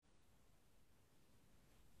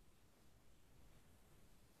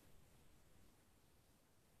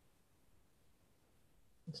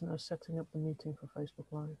It's now setting up the meeting for Facebook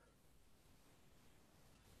Live.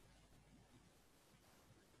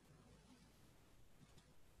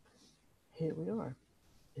 Here we are.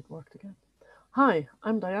 It worked again. Hi,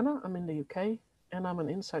 I'm Diana. I'm in the UK, and I'm an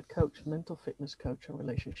insight coach, mental fitness coach, and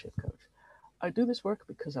relationship coach. I do this work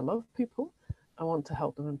because I love people. I want to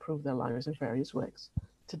help them improve their lives in various ways.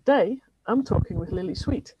 Today, I'm talking with Lily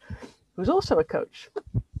Sweet, who's also a coach.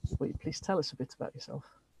 Will you please tell us a bit about yourself?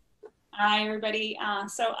 Hi, everybody.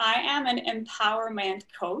 So I am an empowerment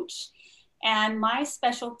coach, and my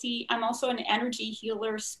specialty, I'm also an energy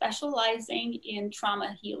healer specializing in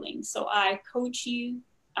trauma healing. So I coach you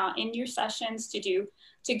in your sessions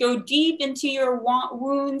to go deep into your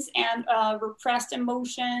wounds and repressed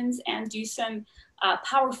emotions and do some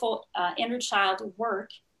powerful inner child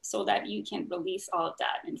work so that you can release all of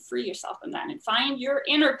that and free yourself from that and find your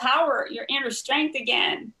inner power, your inner strength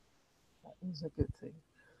again. That is a good thing.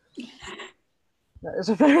 That is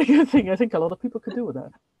a very good thing. I think a lot of people could do with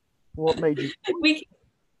that. What made you?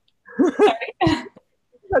 Sorry.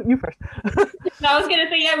 No, you first. I was gonna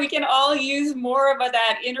say, yeah, we can all use more of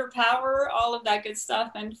that inner power, all of that good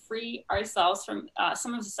stuff, and free ourselves from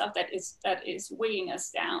some of the stuff that is weighing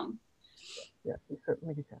us down. Yeah, you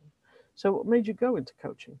certainly can. So, what made you go into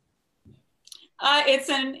coaching? It's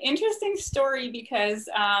an interesting story because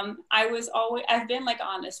I've been like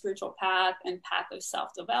on a spiritual path and path of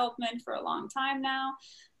self-development for a long time now.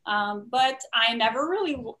 But I never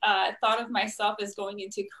really thought of myself as going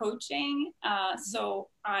into coaching. So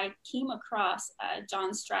I came across John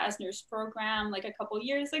Strasner's program like a couple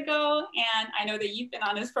years ago. And I know that you've been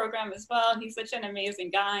on his program as well. He's such an amazing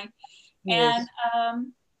guy. Yes.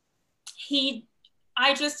 And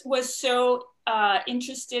I just was so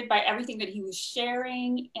interested by everything that he was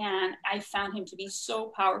sharing, and I found him to be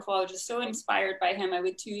so powerful. I was just so inspired by him. I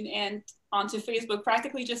would tune in onto Facebook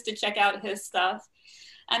practically just to check out his stuff.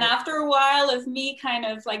 And after a while of me kind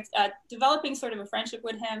of like developing sort of a friendship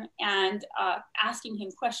with him and asking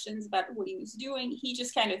him questions about what he was doing, he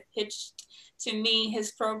just kind of pitched to me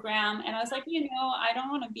his program. And I was like, I don't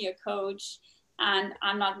want to be a coach. And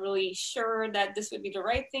I'm not really sure that this would be the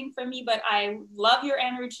right thing for me, but I love your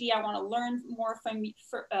energy. I want to learn more from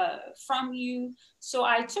you. So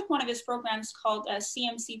I took one of his programs called a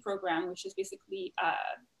CMC program, which is basically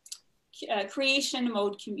creation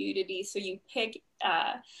mode community. So you pick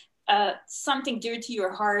something dear to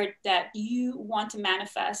your heart that you want to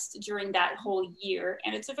manifest during that whole year.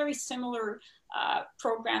 And it's a very similar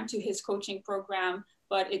program to his coaching program,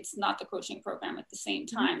 but it's not the coaching program at the same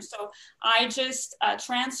time. So I just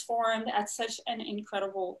transformed at such an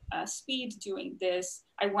incredible speed doing this.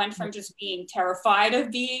 I went from just being terrified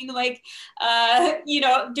of being like,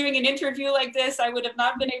 doing an interview like this. I would have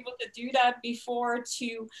not been able to do that before,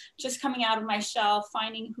 to just coming out of my shell,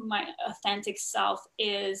 finding who my authentic self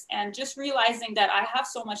is, and just realizing that I have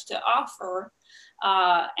so much to offer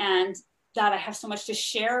and that I have so much to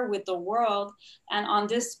share with the world. And on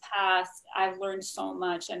this path, I've learned so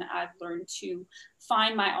much, and I've learned to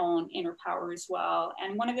find my own inner power as well.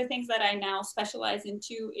 And one of the things that I now specialize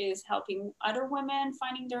into is helping other women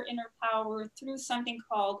finding their inner power through something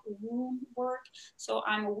called womb work. So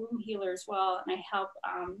I'm a womb healer as well, and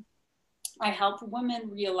I help women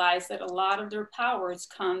realize that a lot of their powers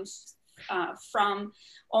comes from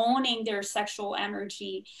owning their sexual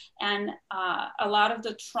energy, and a lot of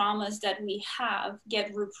the traumas that we have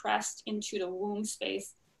get repressed into the womb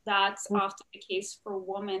space. That's often the case for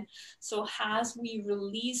women. So as we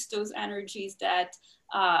release those energies that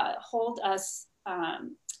hold us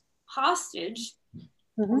hostage,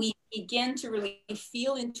 we begin to really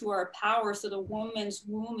feel into our power. So the woman's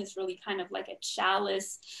womb is really kind of like a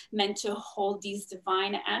chalice meant to hold these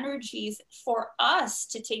divine energies for us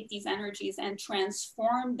to take these energies and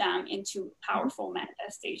transform them into powerful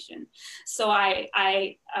manifestation. So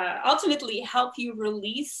I ultimately help you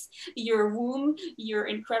release your womb, your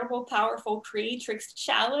incredible, powerful creatrix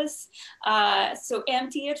chalice. So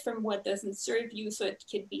empty it from what doesn't serve you. So it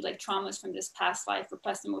could be like traumas from this past life,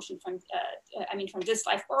 repressed emotion from this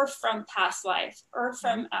life, or from past life, or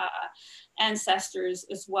from ancestors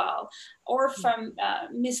as well, or from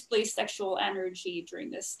misplaced sexual energy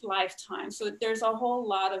during this lifetime. So there's a whole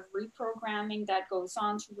lot of reprogramming that goes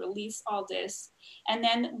on to release all this, and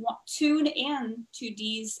then tune in to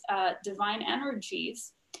these divine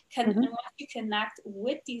energies. And once you connect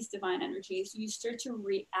with these divine energies, you start to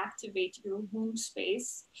reactivate your womb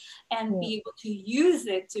space and be able to use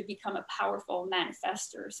it to become a powerful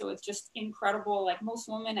manifester. So it's just incredible. Like, most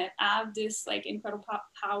women have this like incredible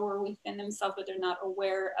power within themselves, but they're not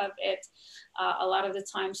aware of it. A lot of the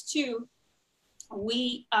times too,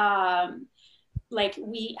 we like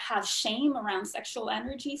we have shame around sexual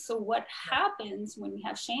energy. So what happens when we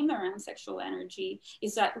have shame around sexual energy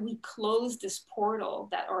is that we close this portal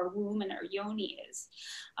that our womb and our yoni is.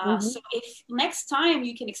 So if next time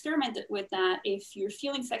you can experiment with that, if you're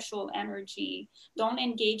feeling sexual energy, don't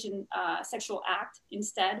engage in sexual act.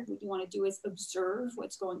 Instead, what you want to do is observe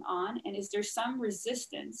what's going on. And is there some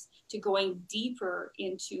resistance to going deeper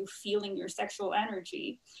into feeling your sexual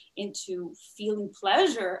energy, into feeling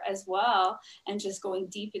pleasure as well, and just going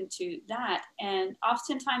deep into that? And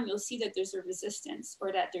oftentimes you'll see that there's a resistance,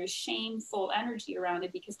 or that there's shameful energy around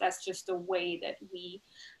it, because that's just the way that we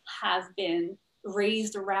have been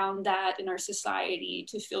raised around that in our society,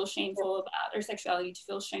 to feel shameful about our sexuality, to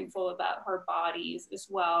feel shameful about our bodies as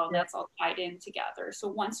well. That's all tied in together. So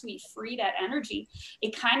once we free that energy,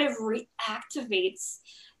 it kind of reactivates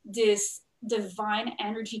this divine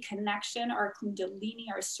energy connection, our kundalini,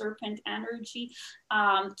 our serpent energy,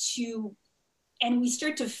 and we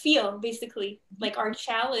start to feel basically like our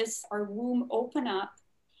chalice, our womb open up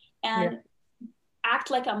and act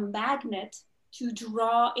like a magnet to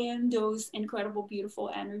draw in those incredible, beautiful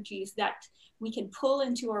energies that we can pull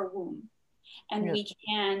into our womb, and we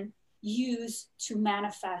can use to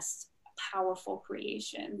manifest powerful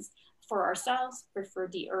creations for ourselves, for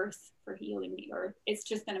the earth, for healing the earth. It's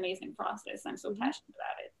just an amazing process. I'm so passionate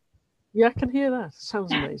about it. Yeah, I can hear that.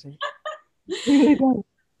 Sounds amazing. Really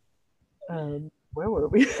does. Where were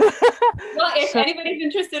we? Well, if anybody's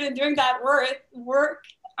interested in doing that work,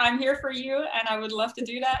 I'm here for you, and I would love to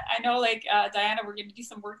do that. I know, like, Diana, we're going to do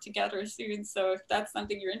some work together soon. So if that's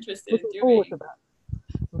something you're interested in doing. Forward to that.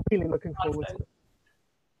 I'm really looking forward to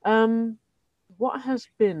it. What has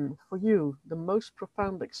been for you the most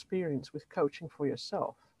profound experience with coaching for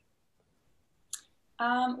yourself?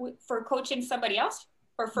 For coaching somebody else,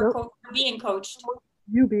 or for being coached?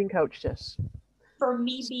 You being coached, yes. For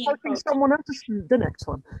me being coaching coached. Someone else is the next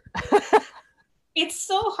one. It's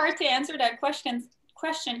so hard to answer that question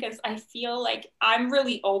because I feel like I'm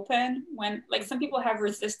really open when, like, some people have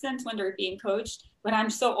resistance when they're being coached, but I'm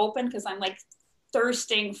so open because I'm like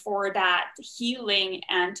thirsting for that healing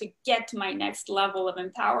and to get to my next level of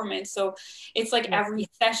empowerment. So it's like every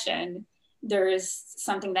session there is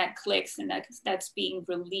something that clicks and that's being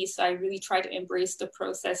released. So I really try to embrace the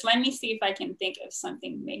process. Let me see if I can think of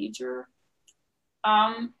something major.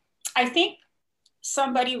 I think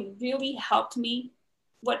somebody really helped me.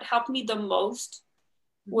 What helped me the most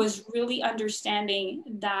was really understanding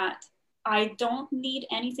that I don't need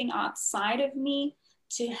anything outside of me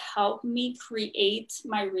to help me create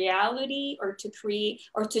my reality, or to create,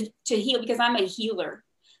 or to heal, because I'm a healer.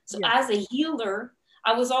 So as a healer,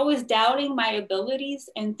 I was always doubting my abilities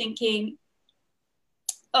and thinking,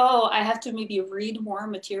 oh, I have to maybe read more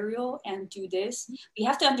material and do this. You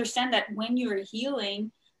have to understand that when you're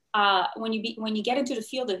healing, when you get into the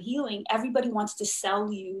field of healing, everybody wants to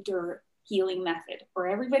sell you their healing method, or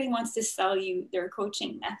everybody wants to sell you their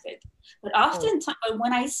coaching method. But oftentimes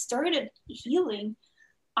when I started healing,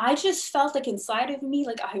 I just felt like inside of me,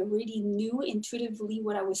 like I already knew intuitively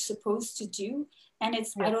what I was supposed to do. And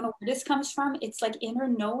it's, I don't know where this comes from. It's like inner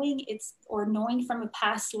knowing, or knowing from a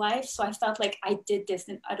past life. So I felt like I did this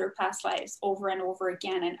in other past lives over and over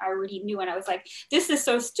again. And I already knew. And I was like, this is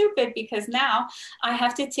so stupid, because now I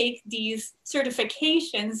have to take these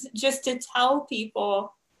certifications just to tell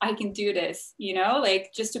people I can do this, you know,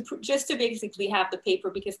 like just to basically have the paper,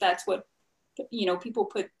 because that's what, you know, people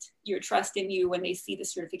put your trust in you when they see the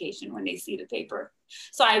certification, when they see the paper.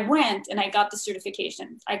 So I went and I got the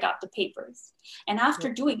certification, I got the papers. And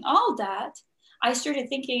after doing all that, I started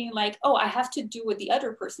thinking like, oh, I have to do what the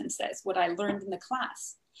other person says, what I learned in the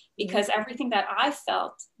class, because everything that I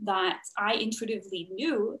felt that I intuitively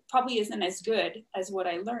knew probably isn't as good as what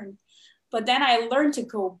I learned. But then I learned to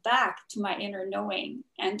go back to my inner knowing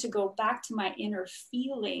and to go back to my inner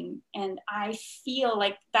feeling. And I feel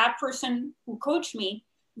like that person who coached me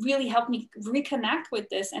really helped me reconnect with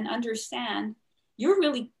this and understand you're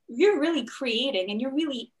really creating and you're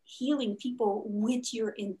really healing people with your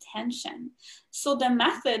intention. So the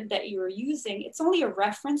method that you're using, it's only a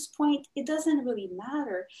reference point. It doesn't really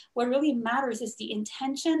matter. What really matters is the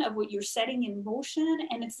intention of what you're setting in motion.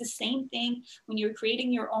 And it's the same thing when you're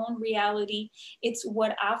creating your own reality. It's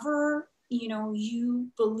whatever, you know, you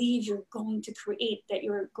believe you're going to create, that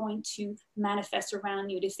you're going to manifest around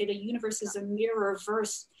you. They say the universe is a mirror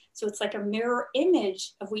verse. So it's like a mirror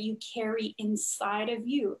image of what you carry inside of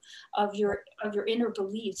you, of your inner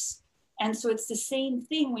beliefs. And so it's the same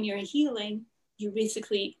thing when you're healing. You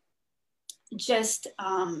basically just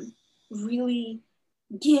really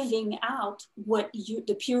giving out what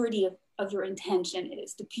the purity of your intention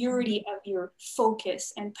is, the purity of your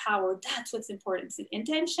focus and power. That's what's important. It's the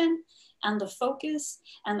intention and the focus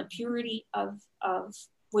and the purity of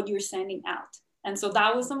what you're sending out. And so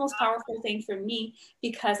that was the most powerful thing for me,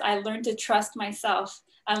 because I learned to trust myself.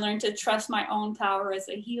 I learned to trust my own power as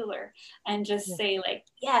a healer, and just say like,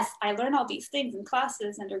 yes, I learned all these things in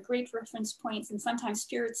classes and they're great reference points. And sometimes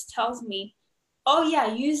spirits tells me, oh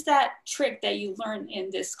yeah, use that trick that you learned in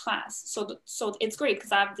this class. So it's great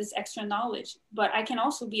because I have this extra knowledge, but I can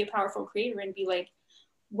also be a powerful creator and be like,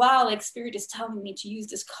 wow, like spirit is telling me to use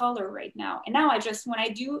this color right now. And now I just, when I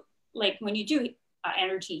do, like when you do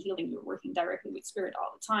energy healing, you're working directly with spirit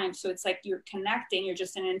all the time. So it's like you're connecting, you're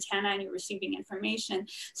just an antenna and you're receiving information.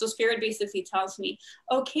 So spirit basically tells me,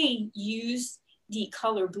 okay, use the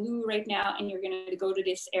color blue right now, and you're going to go to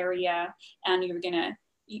this area and you're going to,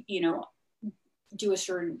 you know, do a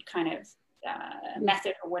certain kind of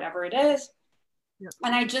method or whatever it is. Yeah.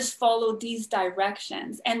 And I just follow these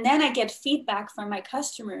directions. And then I get feedback from my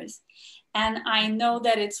customers. And I know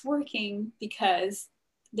that it's working because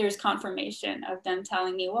there's confirmation of them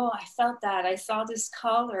telling me, well, I felt that, I saw this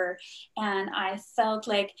color and I felt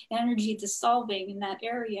like energy dissolving in that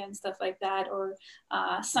area and stuff like that. Or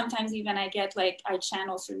sometimes even I get like, I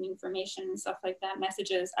channel certain information and stuff like that,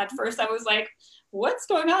 messages. At first I was like, what's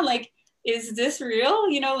going on? Like, is this real?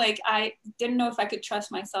 You know, like I didn't know if I could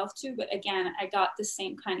trust myself too, but again, I got the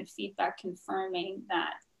same kind of feedback confirming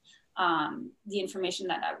that the information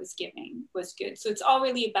that I was giving was good. So it's all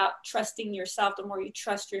really about trusting yourself. The more you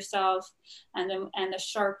trust yourself and the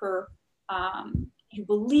sharper you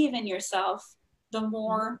believe in yourself, the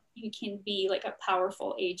more you can be like a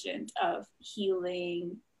powerful agent of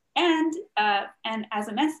healing and as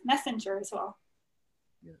a messenger as well.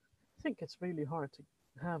 Yeah. I think it's really hard to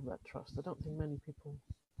have that trust. I don't think many people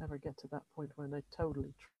ever get to that point where they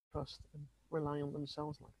totally trust and rely on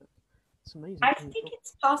themselves like that. It's amazing. I think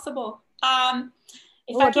it's possible. I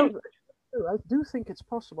do think it's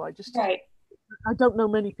possible. I just I don't know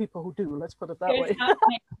many people who do. Let's put it that way.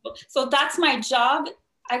 So that's my job.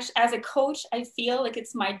 Actually, as a coach, I feel like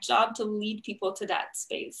it's my job to lead people to that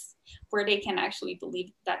space where they can actually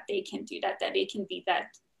believe that they can do that they can be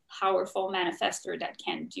that powerful manifestor that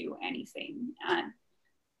can do anything.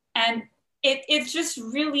 And it's just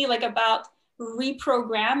really like about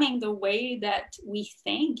reprogramming the way that we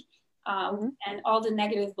think. And all the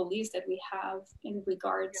negative beliefs that we have in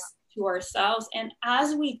regards to ourselves. And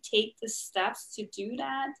as we take the steps to do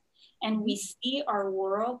that, and we see our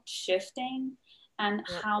world shifting and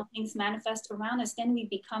how things manifest around us, then we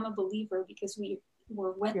become a believer, because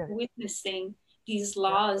we're witnessing these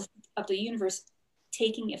laws of the universe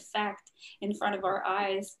taking effect in front of our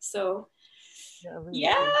eyes. So,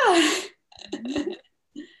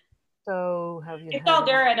 So have you? It's all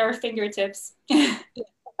there at our fingertips.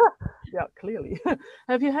 Yeah, clearly.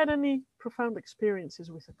 Have you had any profound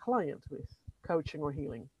experiences with a client with coaching or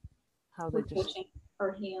healing? How they just coaching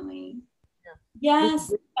or healing?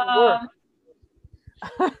 Yes.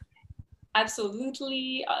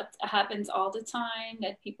 Absolutely. It happens all the time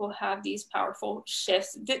that people have these powerful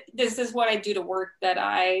shifts. This is what I do to work that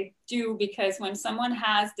I do, because when someone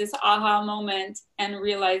has this aha moment and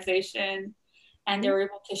realization, and they're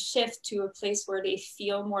able to shift to a place where they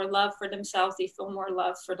feel more love for themselves, they feel more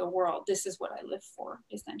love for the world. This is what I live for,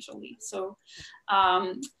 essentially. So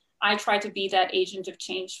I try to be that agent of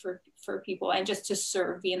change for people, and just to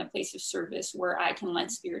serve, be in a place of service where I can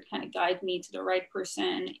let spirit kind of guide me to the right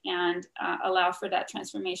person and allow for that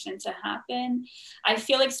transformation to happen. I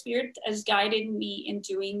feel like spirit has guided me in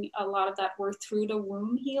doing a lot of that work through the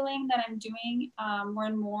womb healing that I'm doing more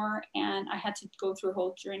and more. And I had to go through a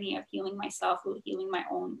whole journey of healing myself, healing my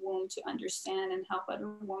own womb to understand and help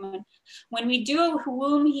other women. When we do a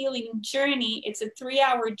womb healing journey, it's a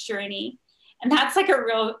 3-hour journey. And that's like a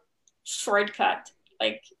real shortcut.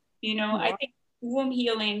 Like, you know, I think womb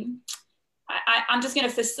healing, I'm just going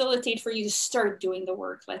to facilitate for you to start doing the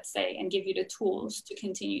work, let's say, and give you the tools to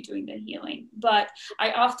continue doing the healing. But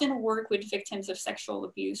I often work with victims of sexual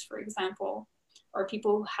abuse, for example, or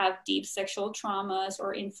people who have deep sexual traumas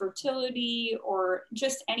or infertility or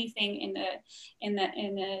just anything in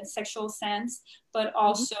the sexual sense, but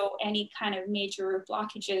also any kind of major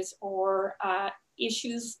blockages or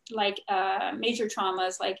issues like major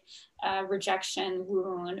traumas like rejection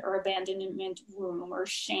wound or abandonment wound or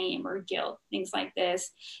shame or guilt, things like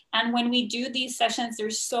this. And when we do these sessions, they're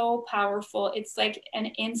so powerful. It's like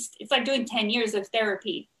it's like doing 10 years of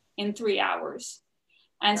therapy in 3 hours.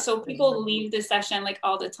 And so people leave the session like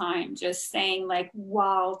all the time, just saying like,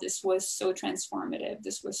 wow, this was so transformative.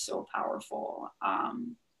 This was so powerful.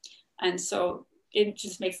 And so it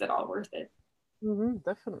just makes it all worth it.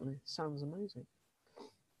 Definitely. Sounds amazing.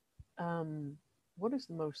 What is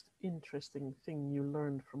the most interesting thing you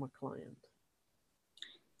learned from a client?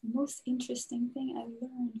 The most interesting thing I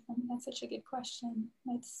learned from, that's such a good question.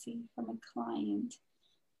 Let's see, from a client.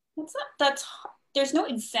 There's no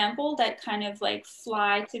example that kind of like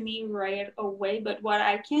fly to me right away, but what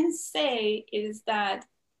I can say is that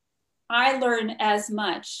I learn as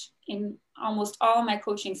much in almost all my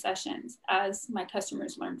coaching sessions as my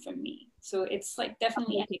customers learn from me. So it's like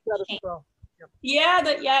definitely an exchange. Yeah,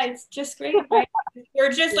 it's just great, right?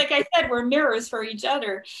 We're just, like I said, we're mirrors for each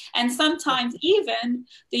other. And sometimes even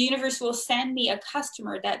the universe will send me a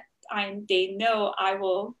customer that they know I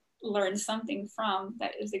will learn something from,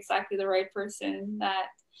 that is exactly the right person.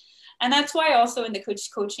 And that's why also in the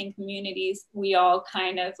coaching communities, we all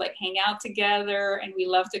kind of like hang out together and we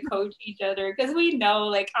love to coach each other, because we know,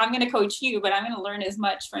 like, I'm going to coach you, but I'm going to learn as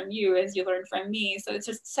much from you as you learn from me. So it's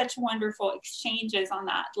just such wonderful exchanges on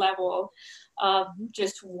that level of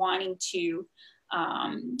just wanting to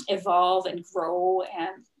evolve and grow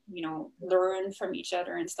and, learn from each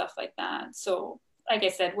other and stuff like that. So like I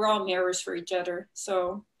said, we're all mirrors for each other.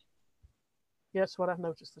 So yes, what I've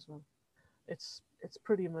noticed as well. It's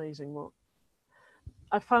pretty amazing. What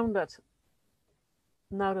I found, that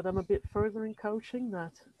now that I'm a bit further in coaching,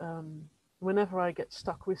 that whenever I get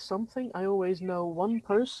stuck with something, I always know one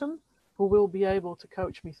person who will be able to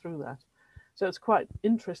coach me through that. So it's quite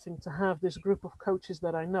interesting to have this group of coaches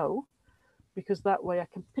that I know, because that way I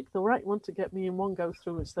can pick the right one to get me in one go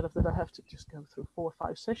through, instead of that I have to just go through 4 or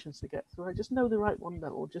 5 sessions to get through. I just know the right one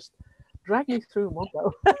that will just drag me through in one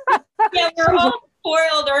go. Yeah, we're all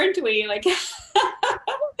spoiled, aren't we? Like, it's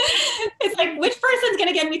like, which person's going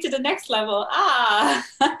to get me to the next level?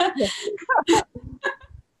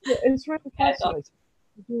 It's really fascinating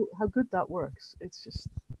how good that works. It's just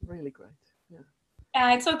really great.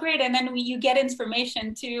 It's so great. And then you get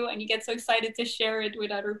information too, and you get so excited to share it with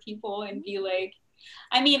other people and be like,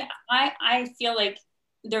 I mean, I feel like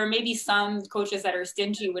there may be some coaches that are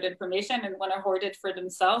stingy with information and want to hoard it for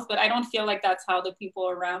themselves, but I don't feel like that's how the people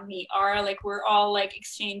around me are. Like, we're all like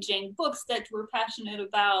exchanging books that we're passionate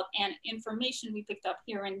about and information we picked up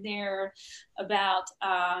here and there about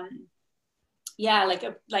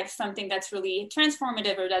like something that's really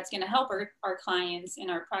transformative, or that's going to help our clients in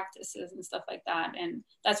our practices and stuff like that. And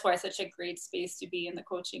that's why it's such a great space to be in the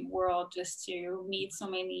coaching world, just to meet so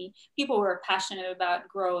many people who are passionate about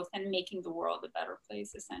growth and making the world a better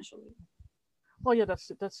place, essentially. Well, yeah,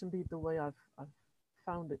 that's indeed the way I've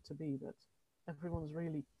found it to be, that everyone's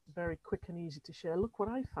really very quick and easy to share. Look what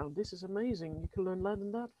I found. This is amazing. You can learn that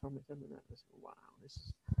and that from it. And that is, wow, this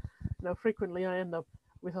is, frequently I end up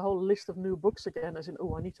with a whole list of new books again, as in,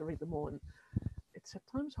 oh, I need to read them all. And it's at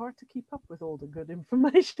times hard to keep up with all the good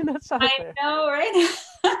information that's out there. I know, right?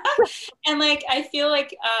 And like, I feel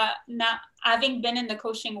like not having been in the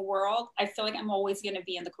coaching world, I feel like I'm always going to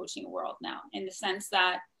be in the coaching world now, in the sense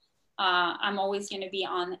that I'm always going to be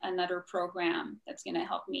on another program that's going to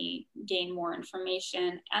help me gain more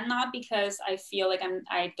information. And not because I feel like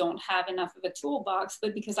I don't have enough of a toolbox,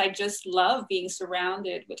 but because I just love being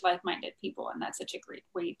surrounded with like-minded people. And that's such a great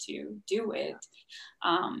way to do it.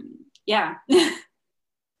 Yeah.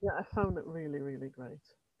 Yeah, I found it really, really great.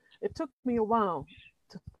 It took me a while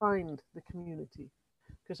to find the community,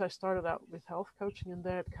 because I started out with health coaching, and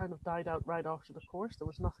there it kind of died out right after the course. There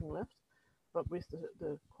was nothing left. But with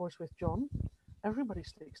the course with John, everybody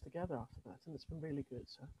sticks together after that, and it's been really good.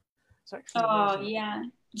 So it's actually amazing. Yeah,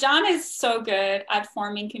 John is so good at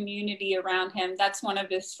forming community around him. That's one of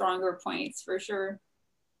his stronger points, for sure.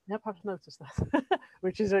 Yep, I've noticed that,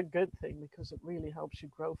 which is a good thing, because it really helps you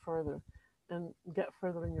grow further and get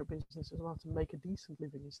further in your business as well, to make a decent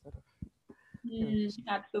living instead of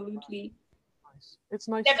absolutely. Nice. It's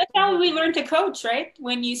nice. Yeah, that's how we learn to coach, right?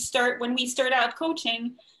 When we start out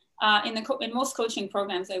coaching, in most coaching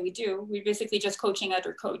programs that we do, we're basically just coaching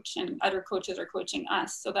other coach, and other coaches are coaching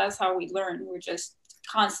us. So that's how we learn. We're just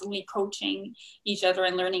constantly coaching each other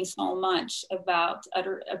and learning so much about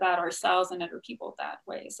ourselves and other people that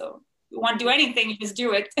way. So if you want to do anything, you just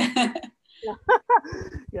do it.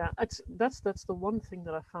 Yeah, that's the one thing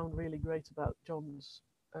that I found really great about John's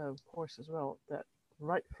course as well, that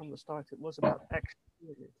right from the start it was about actually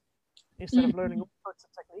doing it. Instead of learning all sorts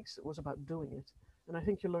of techniques, it was about doing it. And I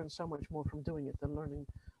think you learn so much more from doing it than learning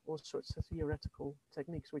all sorts of theoretical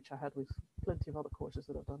techniques, which I had with plenty of other courses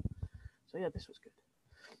that I've done. So yeah, this was good.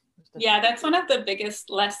 Yeah, that's one of the biggest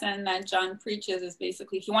lessons that John preaches, is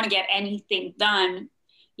basically, if you want to get anything done,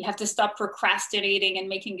 You have to stop procrastinating and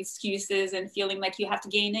making excuses and feeling like you have to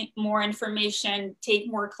gain more information, take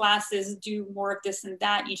more classes, do more of this and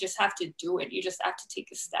that. You just have to do it. You just have to take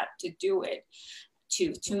a step to do it,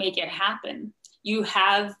 to make it happen. You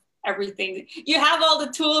have everything. You have all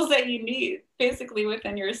the tools that you need basically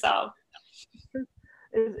within yourself.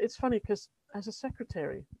 It's funny because as a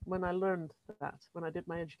secretary, when I learned that, when I did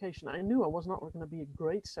my education, I knew I was not going to be a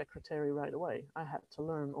great secretary right away. I had to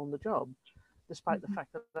learn on the job, despite the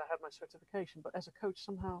fact that I had my certification. But as a coach,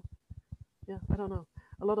 somehow, yeah, I don't know.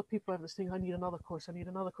 A lot of people have this thing, I need another course, I need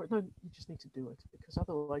another course. No, you just need to do it, because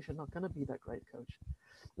otherwise you're not going to be that great coach.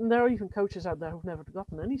 And there are even coaches out there who've never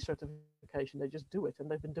gotten any certification. They just do it,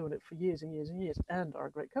 and they've been doing it for years and years and years, and are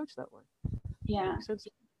a great coach that way. Yeah.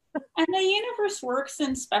 And the universe works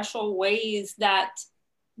in special ways that,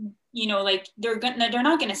 you know, like they're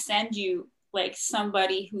not going to send you like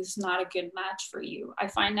somebody who's not a good match for you. I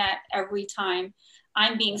find that every time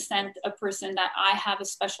I'm being sent a person that I have a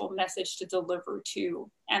special message to deliver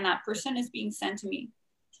to, and that person is being sent to me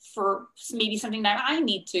for maybe something that I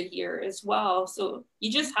need to hear as well. So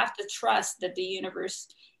you just have to trust that the universe,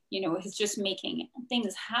 you know, is just making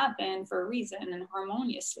things happen for a reason and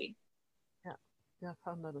harmoniously. Yeah, I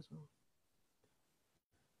found that as well.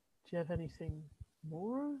 Do you have anything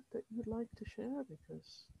more that you'd like to share?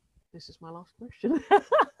 Because this is my last question. If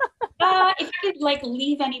I could like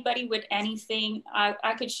leave anybody with anything,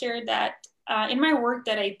 I could share that in my work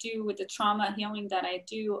that I do with the trauma healing that I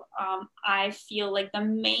do, I feel like the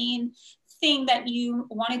main thing that you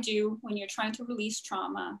want to do when you're trying to release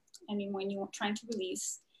trauma, I mean, when you're trying to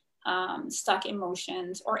release stuck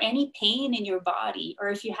emotions or any pain in your body, or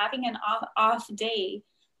if you're having an off day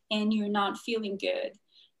and you're not feeling good,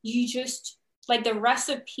 you just like the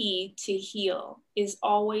recipe to heal is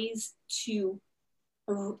always to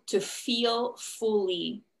feel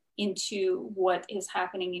fully into what is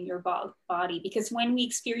happening in your body, because when we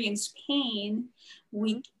experience pain,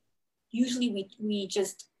 we usually we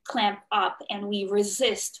just clamp up and we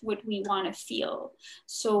resist what we want to feel.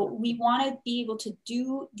 So we want to be able to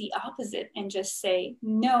do the opposite and just say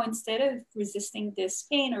no, instead of resisting this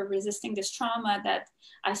pain or resisting this trauma that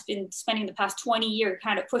I've been spending the past 20 years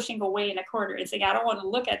kind of pushing away in a corner. It's like, I don't want to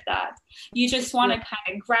look at that. You just want to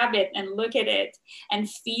kind of grab it and look at it and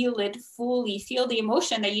feel it fully, feel the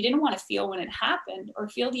emotion that you didn't want to feel when it happened, or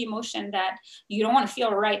feel the emotion that you don't want to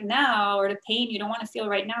feel right now, or the pain you don't want to feel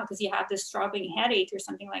right now because you have this throbbing headache or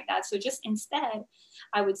something like that. So just instead,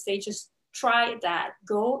 I would say just try that.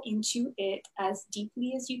 Go into it as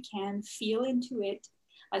deeply as you can, feel into it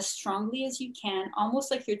as strongly as you can, almost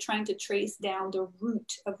like you're trying to trace down the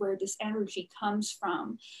root of where this energy comes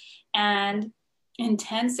from, and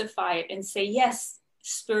intensify it and say, yes,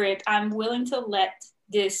 spirit, I'm willing to let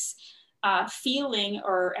this feeling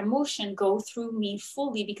or emotion go through me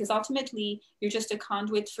fully, because ultimately you're just a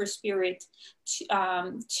conduit for spirit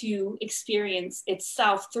to experience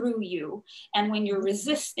itself through you. And when you're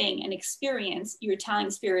resisting an experience, you're telling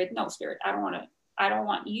spirit, no, spirit, I don't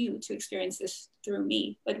want you to experience this through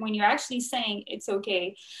me. But when you're actually saying it's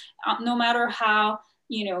okay, no matter how,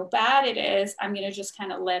 you know, bad it is, I'm going to just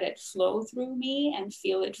kind of let it flow through me and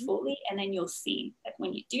feel it fully. And then you'll see that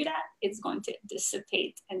when you do that, it's going to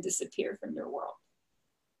dissipate and disappear from your world.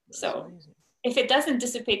 That's so amazing. If it doesn't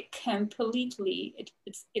dissipate completely,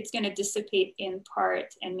 it's going to dissipate in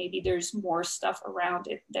part, and maybe there's more stuff around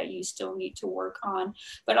it that you still need to work on.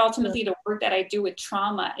 But ultimately, the work that I do with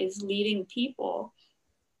trauma is leading people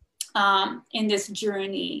in this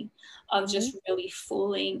journey of just really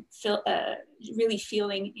really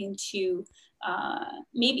feeling into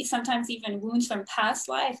maybe sometimes even wounds from past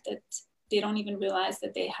life that they don't even realize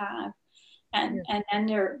that they have. And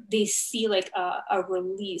then they see like a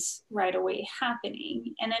release right away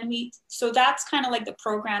happening. And then so that's kind of like the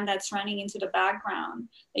program that's running into the background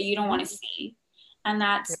that you don't want to see. And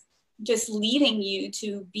that's just leading you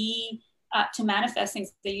to be, to manifest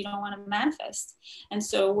things that you don't want to manifest. And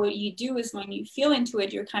so what you do is when you feel into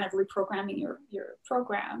it, you're kind of reprogramming your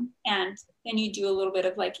program. And then you do a little bit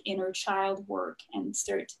of like inner child work and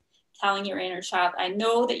start telling your inner child, I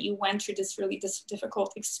know that you went through this really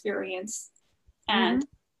difficult experience. And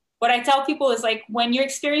what I tell people is like, when you're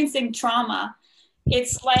experiencing trauma,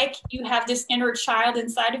 it's like you have this inner child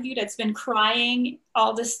inside of you that's been crying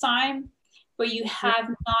all this time, but you have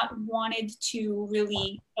not wanted to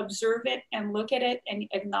really observe it and look at it and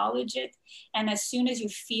acknowledge it. And as soon as you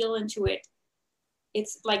feel into it,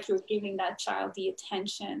 it's like you're giving that child the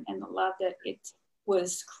attention and the love that it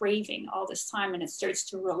was craving all this time, and it starts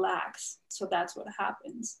to relax. So that's what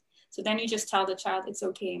happens. So then you just tell the child, it's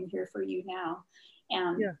okay, I'm here for you now.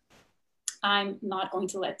 And I'm not going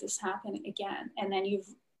to let this happen again. And then you've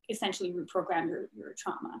essentially reprogram your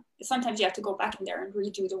trauma. Sometimes you have to go back in there and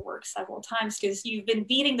redo the work several times because you've been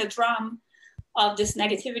beating the drum of this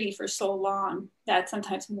negativity for so long that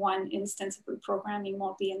sometimes one instance of reprogramming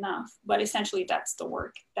won't be enough. But essentially, that's the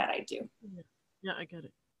work that I do. Yeah, I get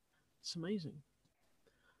it. It's amazing.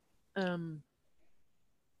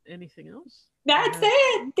 Anything else? That's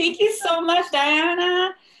it. Thank you so much,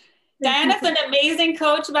 Diana. Diana's an amazing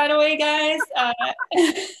coach, by the way, guys.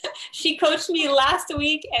 She coached me last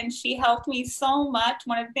week and she helped me so much.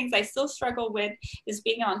 One of the things I still struggle with is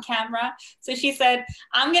being on camera. So she said,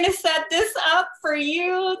 I'm going to set this up for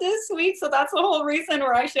you this week. So that's the whole reason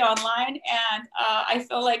we're actually online. And I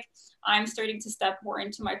feel like I'm starting to step more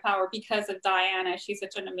into my power because of Diana. She's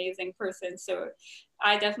such an amazing person. So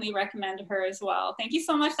I definitely recommend her as well. Thank you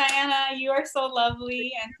so much, Diana. You are so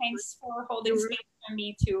lovely. And thanks for holding space for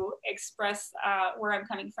me to express where I'm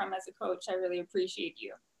coming from as a coach. I really appreciate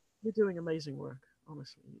you. You're doing amazing work.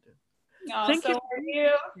 Honestly, you do. Oh, thank so you.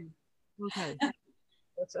 Okay.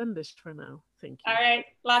 Let's end this for now. Thank you. All right.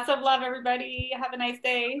 Lots of love, everybody. Have a nice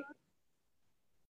day.